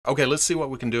Okay, let's see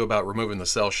what we can do about removing the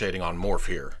cell shading on Morph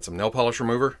here. Some nail polish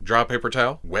remover, dry paper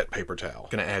towel, wet paper towel.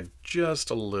 Gonna add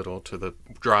just a little to the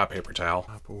dry paper towel.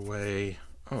 Pop away.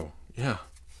 Oh, yeah.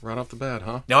 Right off the bat,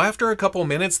 huh? Now, after a couple of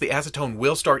minutes, the acetone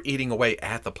will start eating away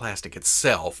at the plastic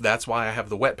itself. That's why I have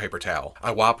the wet paper towel. I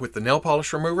wipe with the nail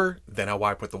polish remover, then I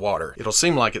wipe with the water. It'll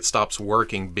seem like it stops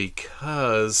working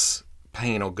because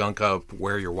paint will gunk up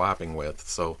where you're wiping with.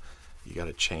 So you got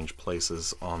to change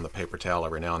places on the paper towel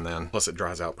every now and then. Plus it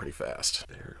dries out pretty fast.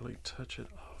 Barely touch it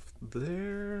off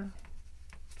there.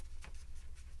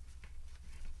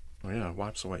 Oh yeah, it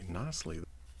wipes away nicely.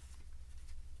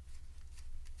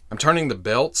 I'm turning the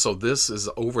belt so this is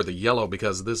over the yellow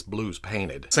because this blue's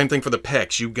painted. Same thing for the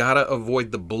pecs. You gotta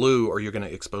avoid the blue or you're gonna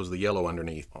expose the yellow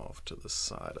underneath. Off to the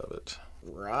side of it.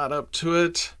 Right up to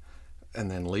it. And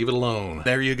then leave it alone.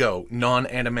 There you go,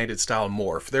 non-animated style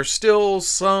Morph. There's still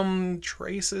some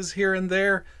traces here and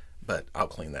there, but I'll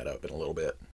clean that up in a little bit.